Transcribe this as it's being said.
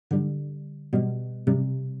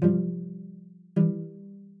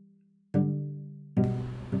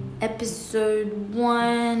Episode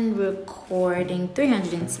 1, recording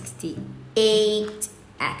 368,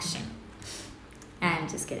 action. I'm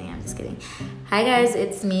just kidding. Hi guys,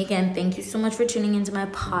 it's me again. Thank you so much for tuning into my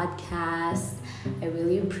podcast. I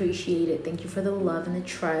really appreciate it. Thank you for the love and the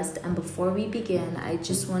trust. And before we begin, I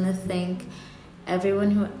just want to thank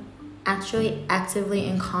everyone who actually actively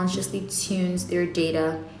and consciously tunes their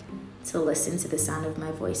data to listen to the sound of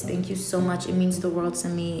my voice. Thank you so much. It means the world to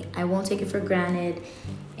me. I won't take it for granted.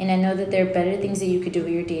 And I know that there are better things that you could do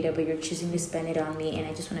with your data, but you're choosing to spend it on me. And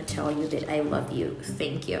I just want to tell you that I love you.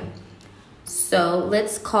 Thank you. So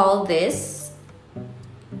let's call this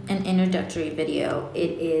an introductory video.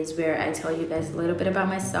 It is where I tell you guys a little bit about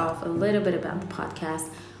myself, a little bit about the podcast,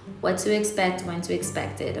 what to expect, when to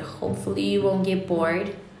expect it. Hopefully you won't get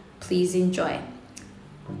bored. Please enjoy.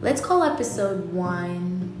 Let's call episode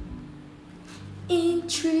 1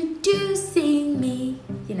 Introducing Me.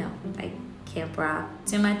 I can't rap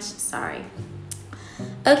too much. Sorry.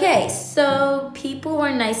 Okay, so people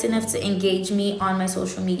were nice enough to engage me on my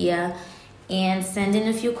social media and send in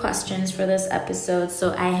a few questions for this episode.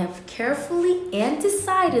 So I have carefully and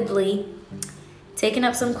decidedly taken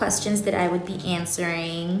up some questions that I would be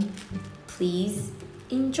answering. Please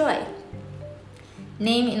enjoy.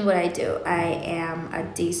 Name and what I do. I am a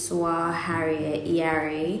Desua Harriet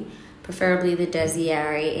Iari, preferably the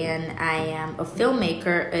Desiari, and I am a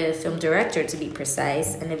filmmaker, a film director to be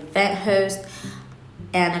precise, an event host,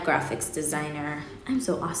 and a graphics designer. I'm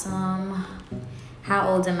so awesome. How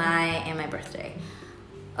old am I? And my birthday.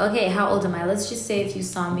 Okay, how old am I? Let's just say if you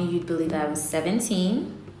saw me, you'd believe I was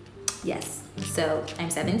 17. Yes, so I'm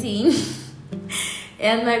 17.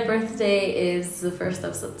 And my birthday is the 1st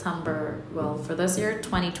of September. Well, for this year,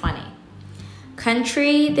 2020.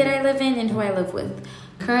 Country that I live in and who I live with.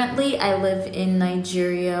 Currently, I live in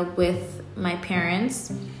Nigeria with my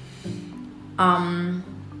parents. In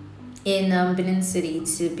Benin City,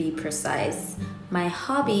 to be precise. My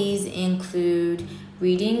hobbies include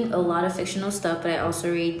reading a lot of fictional stuff, but I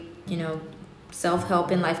also read,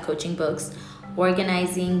 self-help and life coaching books,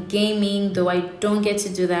 organizing, gaming, though I don't get to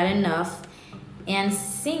do that enough, and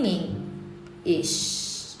singing-ish,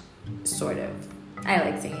 sort of. I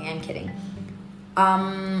like singing, I'm kidding.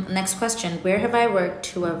 Next question. Where have I worked?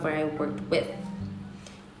 Whoever I worked with.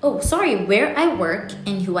 Where I work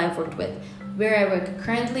and who I've worked with. Where I work.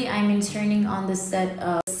 Currently, I'm interning on the set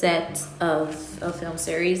of a film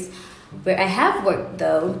series. Where I have worked,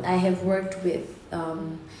 though, I have worked with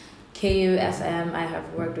KU FM. I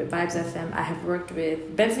have worked with Vibes FM. I have worked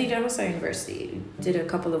with Benson University. Did a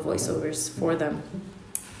couple of voiceovers for them.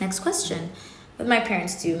 Next question. What my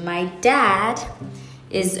parents do. My dad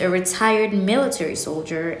is a retired military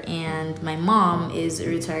soldier, and my mom is a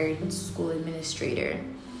retired school administrator.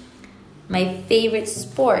 My favorite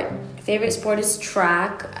sport is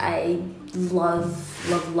track. I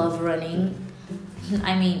love running.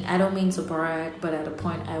 I mean, I don't mean to brag, but at a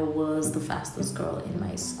point I was the fastest girl in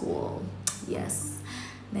my school. Yes.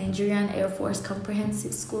 Nigerian Air Force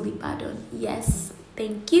Comprehensive School, Ibadan. Yes,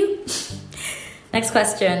 thank you. Next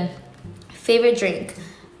question. Favorite drink.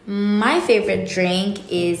 My favorite drink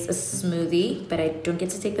is a smoothie, but I don't get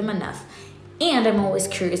to take them enough. And I'm always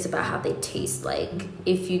curious about how they taste like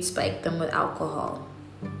if you'd spike them with alcohol.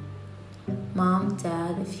 Mom,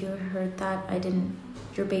 Dad, if you heard that,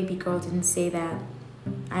 your baby girl didn't say that.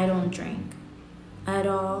 I don't drink at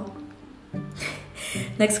all.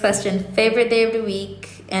 Next question. Favorite day of the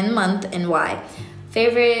week and month and why?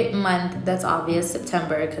 Favorite month, that's obvious,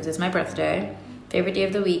 September, because it's my birthday. Favorite day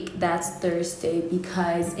of the week, that's Thursday,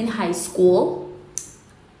 because in high school,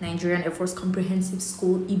 Nigerian Air Force Comprehensive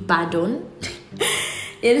School, Ibadan.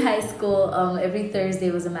 In high school, every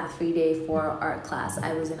Thursday was a math-free day for art class.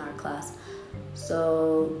 I was in art class.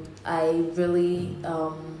 So I really,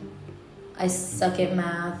 I suck at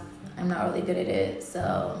math. I'm not really good at it.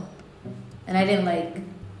 And I didn't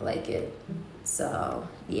like it. So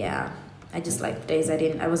yeah, I just liked the days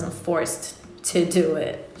I wasn't forced to do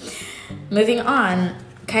it. Moving on,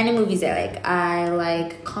 kind of movies I like. I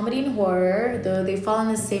like comedy and horror, though they fall in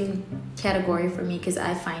the same category for me because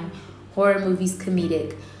I find horror movies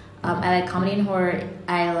comedic. I like comedy and horror.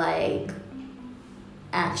 I like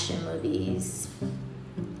action movies.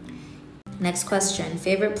 Next question.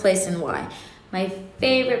 Favorite place and why? My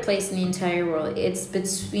favorite place in the entire world. It's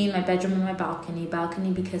between my bedroom and my balcony.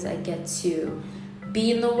 Balcony because I get to be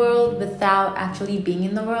in the world without actually being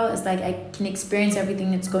in the world. It's like I can experience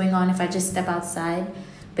everything that's going on if I just step outside,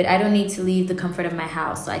 but I don't need to leave the comfort of my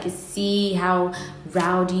house. So I can see how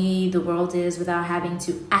rowdy the world is without having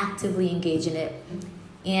to actively engage in it.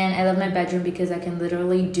 And I love my bedroom because I can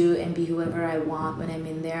literally do and be whoever I want when I'm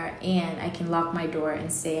in there. And I can lock my door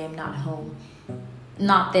and say I'm not home.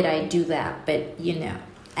 Not that I do that, but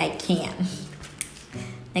I can.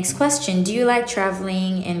 Next question. Do you like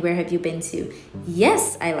traveling, and where have you been to?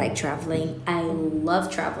 Yes, I like traveling. I love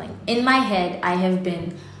traveling. In my head, I have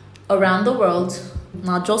been around the world.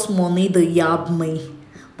 Not just money, the yab me.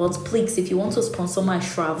 But please, if you want to sponsor my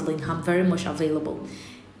traveling, I'm very much available.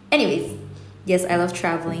 Anyways, yes, I love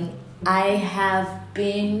traveling. I have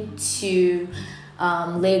been to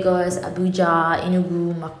Lagos, Abuja,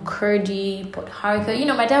 Enugu, Makurdi, Port Harcourt.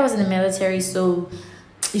 My dad was in the military, so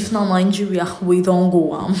if not Nigeria, we don't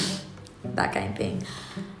go that kind of thing.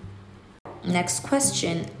 Next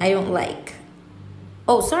question. I don't like.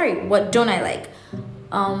 Oh, sorry. What don't I like?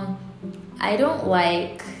 I don't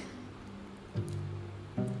like.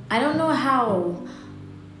 I don't know how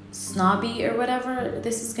snobby or whatever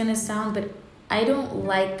this is gonna sound, but I don't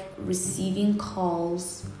like receiving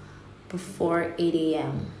calls before 8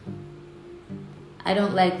 a.m. I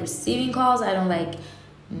don't like receiving calls. I don't like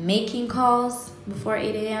making calls before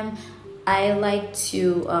 8 a.m. I like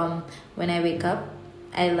to, when I wake up,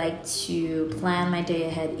 I like to plan my day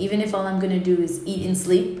ahead. Even if all I'm going to do is eat and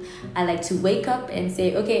sleep, I like to wake up and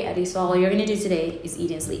say, okay, Adi, so all you're going to do today is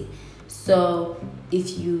eat and sleep. So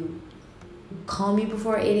if you call me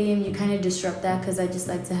before 8 a.m., you kind of disrupt that, because I just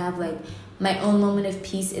like to have like my own moment of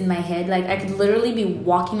peace in my head. Like I could literally be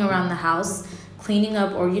walking around the house, cleaning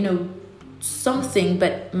up, or, something,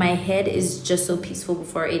 but my head is just so peaceful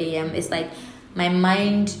before 8 a.m. It's like my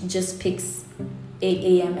mind just picks 8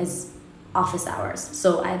 a.m. as office hours.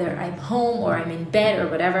 So either I'm home or I'm in bed or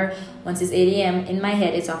whatever. Once it's 8 a.m. in my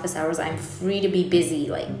head, it's office hours. I'm free to be busy,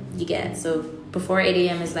 like you get it. So before 8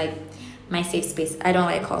 a.m. is like my safe space. I don't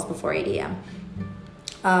like calls before 8 a.m.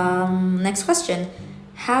 Next question.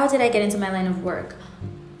 How did I get into my line of work?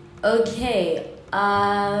 Okay.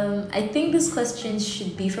 I think this question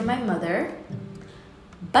should be for my mother,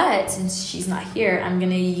 but since she's not here, I'm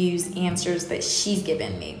gonna use answers that she's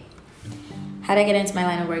given me. How did I get into my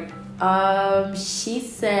line of work? She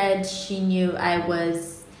said she knew I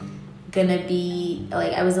was gonna be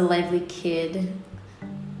like, I was a lively kid,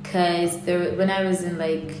 because when I was in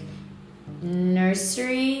like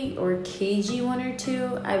nursery or KG 1 or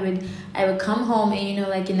 2, I would come home, and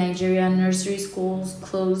like in Nigeria, nursery schools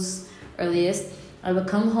close earliest. I would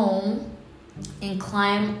come home and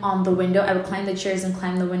climb on the window. I would climb the chairs and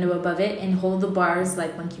climb the window above it and hold the bars,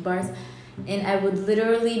 like monkey bars. And I would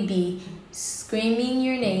literally be screaming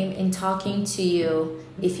your name and talking to you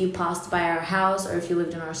if you passed by our house or if you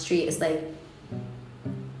lived in our street. It's like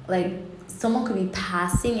someone could be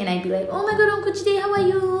passing and I'd be like, oh my God, Uncle Jide, how are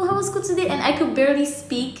you? How was school today? And I could barely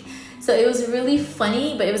speak. So it was really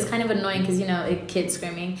funny, but it was kind of annoying because, a kid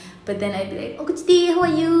screaming. But then I'd be like, Uncle Jide, how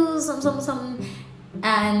are you? Something.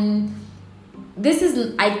 And this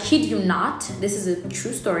is, I kid you not, this is a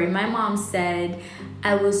true story. My mom said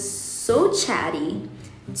I was so chatty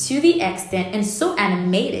to the extent, and so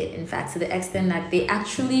animated, in fact, to the extent that they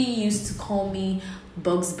actually used to call me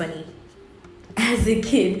Bugs Bunny as a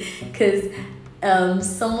kid, because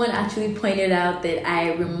someone actually pointed out that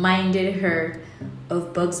I reminded her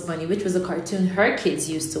of Bugs Bunny, which was a cartoon her kids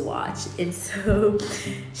used to watch. And so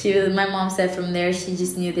my mom said from there, she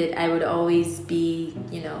just knew that I would always be,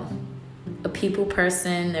 a people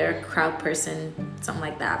person or a crowd person, something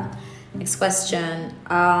like that. Next question.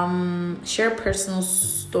 Share a personal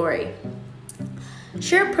story.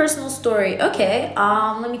 Share a personal story. Okay.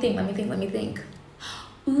 Let me think.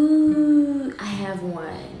 Ooh, I have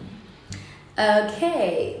one.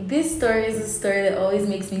 Okay, this story is a story that always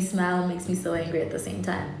makes me smile and makes me so angry at the same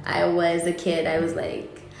time. I was a kid. I was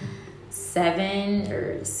like 7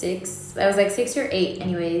 or 6. I was like 6 or 8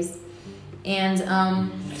 anyways. And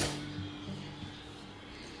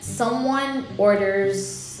someone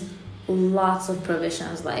orders lots of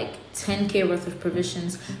provisions, like 10K worth of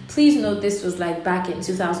provisions. Please note this was like back in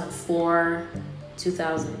 2004,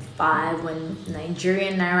 2005, when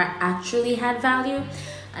Nigerian Naira actually had value.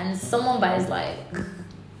 And someone buys like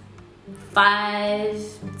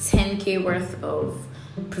 10K worth of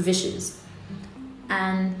provisions,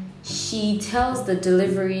 and she tells the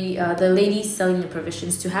lady selling the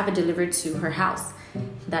provisions, to have it delivered to her house,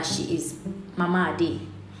 that she is Mama Adi.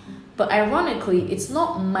 But ironically, it's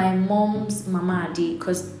not my mom's Mama Adi,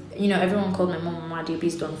 because everyone called my mom Mama Adi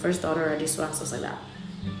based on first daughter or this one, stuff like that.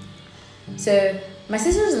 So my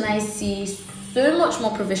sisters and I see so much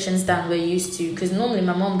more provisions than we're used to, because normally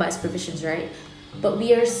my mom buys provisions, right? But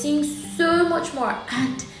we are seeing so much more,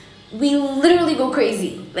 and we literally go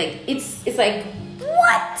crazy. Like it's like,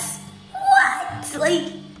 what?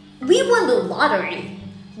 Like, we won the lottery.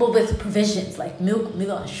 but with provisions like milk,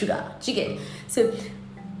 and sugar. Chicken. So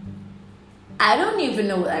I don't even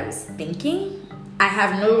know what I was thinking. I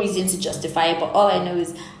have no reason to justify it, but all I know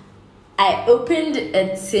is I opened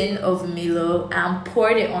a tin of Milo and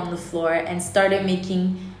poured it on the floor and started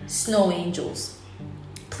making snow angels.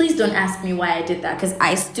 Please don't ask me why I did that, because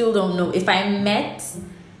I still don't know. If I met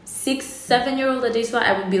 6-7-year-old Adeswa,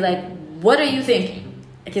 I would be like, what are you thinking?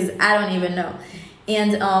 Because I don't even know.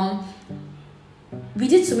 And we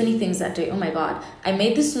did so many things that day. Oh my god. I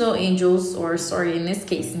made the snow angels, or sorry, in this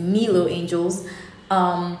case, Milo angels.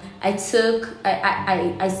 I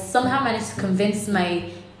somehow managed to convince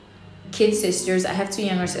my kid sisters, I have 2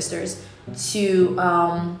 younger sisters, to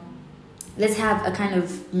let's have a kind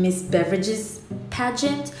of Miss Beverages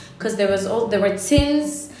pageant, because there were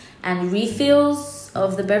tins and refills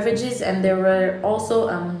of the beverages, and there were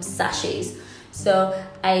also sachets. So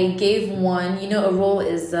I gave one, a roll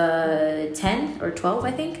is 10 or 12,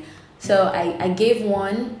 I think. So I gave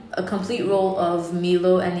one a complete roll of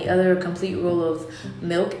Milo and the other a complete roll of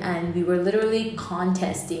milk, and we were literally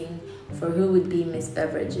contesting for who would be Miss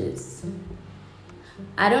Beverages.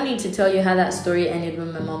 I don't need to tell you how that story ended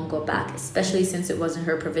when my mom got back, especially since it wasn't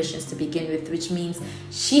her provisions to begin with, which means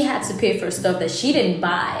she had to pay for stuff that she didn't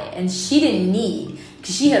buy and she didn't need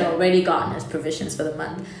because she had already gotten us provisions for the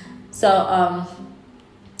month. So,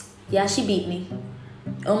 yeah, she beat me.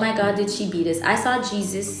 Oh my God, did she beat us? I saw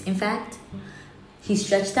Jesus, in fact. He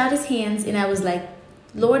stretched out his hands and I was like,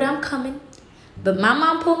 Lord, I'm coming. But my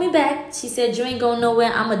mom pulled me back. She said, you ain't going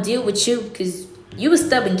nowhere. I'm going to deal with you because you a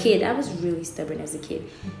stubborn kid. I was really stubborn as a kid.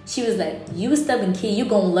 She was like, you a stubborn kid. You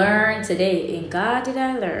going to learn today. And God, did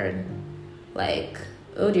I learn. Like,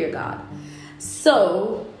 oh dear God.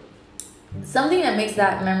 So, something that makes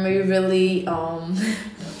that memory really,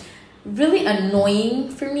 really annoying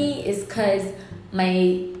for me is because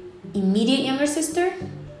my immediate younger sister,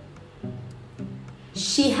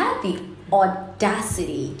 she had the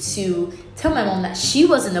audacity to tell my mom that she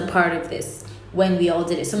wasn't a part of this when we all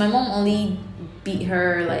did it. So my mom only beat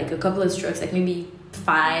her like a couple of strokes, like maybe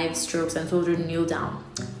 5 strokes, and told her to kneel down.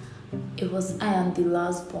 It was I am the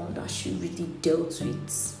last born that she really dealt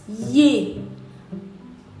with. Yeah.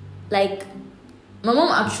 Like, my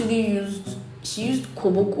mom actually used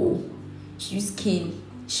koboko, she used cane,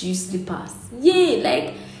 she used slippers. Yeah,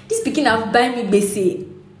 like, this picking up buy me basic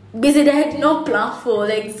that I had no plan for.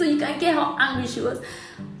 Like, so you can get how angry she was.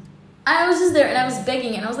 I was just there and I was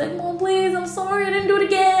begging and I was like, Mom, please, I'm sorry, I didn't do it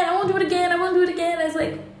again. I won't do it again. I was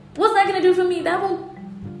like, what's that gonna do for me? That won't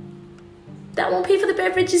pay for the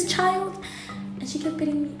beverages, child. And she kept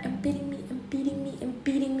beating me and beating me and beating me and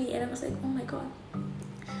beating me. And I was like, oh my God.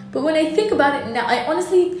 But when I think about it now, I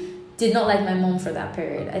honestly did not like my mom for that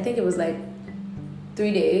period. I think it was like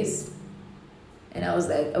 3 days. And I was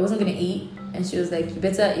like, I wasn't gonna eat. And she was like, you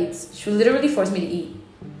better eat. She literally forced me to eat.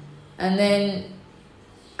 And then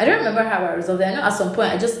I don't remember how I resolved it. I know at some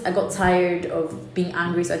point I got tired of being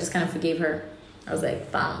angry, so I just kind of forgave her. I was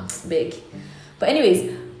like, bam, big. But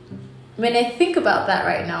anyways, when I think about that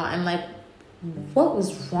right now, I'm like, what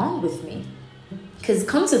was wrong with me? Because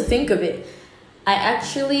come to think of it, I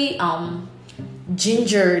actually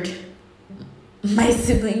gingered my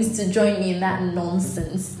siblings to join me in that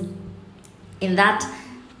nonsense. In that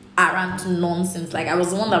arrant nonsense. Like, I was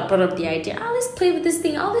the one that brought up the idea. Let's play with this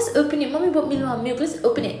thing. Let's open it. Mommy bought Milo and milk. Let's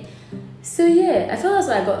open it. So yeah, I feel as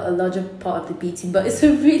though I got a larger part of the beating, but it's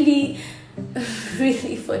a really,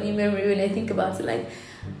 really funny memory when I think about it. Like,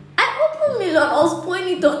 I opened Milo and I was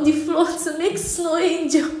pouring it on the floor to make snow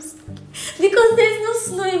angels because there's no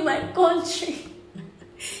snow in my country.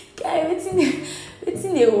 Guy, it's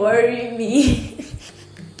in they worry me.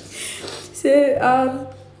 So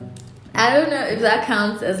I don't know if that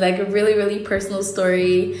counts as like a really, really personal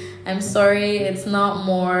story. I'm sorry it's not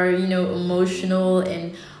more, emotional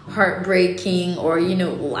and heartbreaking or,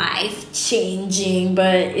 life-changing,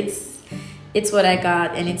 but it's what I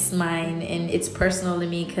got and it's mine and it's personal to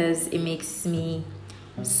me because it makes me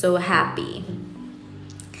so happy.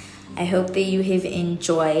 I hope that you have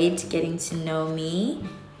enjoyed getting to know me.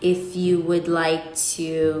 If you would like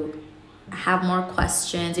to have more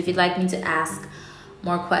questions, if you'd like me to ask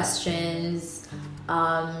more questions,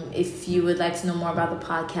 if you would like to know more about the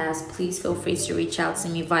podcast, please feel free to reach out to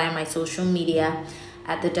me via my social media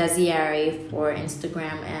at the Desiare for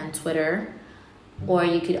Instagram and Twitter, or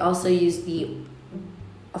you could also use the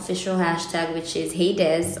official hashtag, which is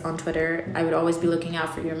HeyDes on Twitter. I would always be looking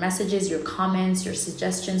out for your messages, your comments, your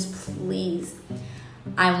suggestions. Please,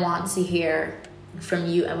 I want to hear from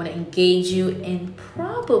you. I want to engage you, and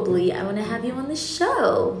probably I want to have you on the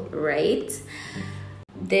show, right?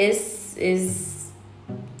 This is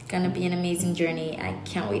gonna be an amazing journey. I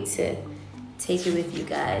can't wait to take it with you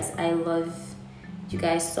guys. I love you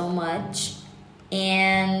guys so much.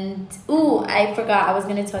 And I forgot, I was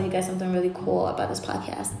gonna tell you guys something really cool about this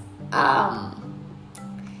podcast.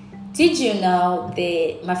 Did you know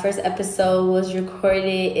that my first episode was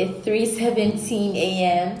recorded at 3:17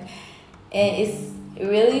 a.m. and it's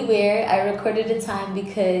really weird. I recorded the time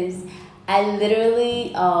because I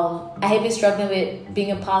literally I had been struggling with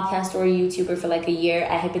being a podcaster or a YouTuber for like a year.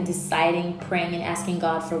 I had been deciding, praying, and asking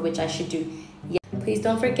God for which I should do. Yeah. Please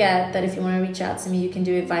don't forget that if you want to reach out to me, you can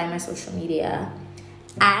do it via my social media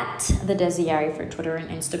at the Desiari for Twitter and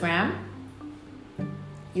Instagram.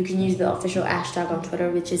 You can use the official hashtag on Twitter,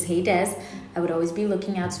 which is Hey Des. I would always be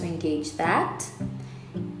looking out to engage that.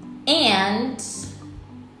 And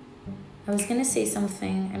I was gonna say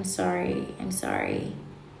something. I'm sorry.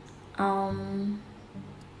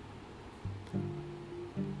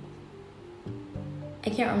 I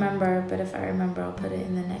can't remember, but if I remember, I'll put it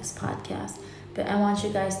in the next podcast. But I want you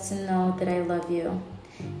guys to know that I love you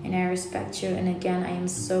and I respect you. And again, I am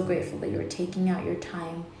so grateful that you're taking out your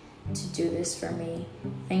time to do this for me.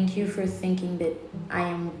 Thank you for thinking that I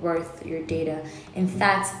am worth your data. In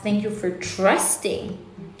fact, thank you for trusting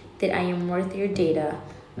that I am worth your data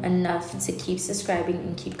enough to keep subscribing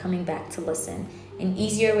and keep coming back to listen. An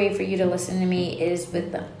easier way for you to listen to me is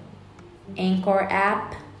with the Anchor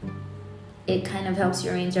app. It kind of helps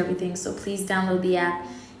you arrange everything, so please download the app.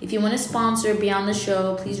 If you want to sponsor, be on the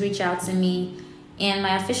show, please reach out to me. And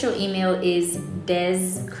my official email is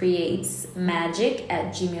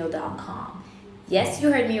descreatesmagic@gmail.com. Yes,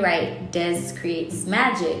 you heard me right.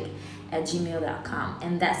 descreatesmagic@gmail.com.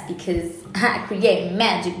 And that's because I create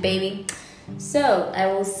magic, baby. So I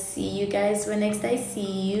will see you guys when next I see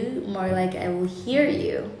you. More like I will hear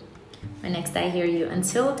you when next I hear you.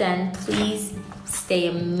 Until then, please stay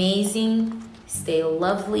amazing. Stay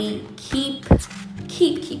lovely. Keep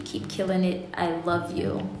killing it. I love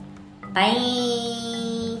you.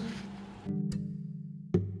 Bye.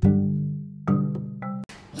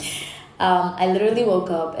 I literally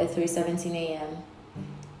woke up at 3:17 a.m.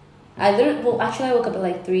 I woke up at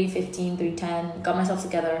like 3:15, 3:10, got myself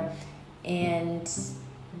together, and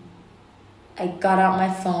I got out my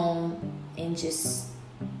phone and just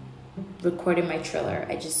recorded my trailer.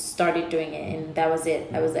 I just started doing it, and that was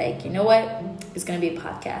it. I was like, you know what? It's gonna be a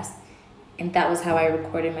podcast. And that was how I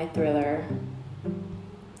recorded my thriller.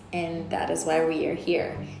 And that is why we are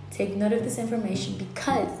here. Take note of this information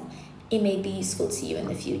because it may be useful to you in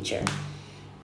the future.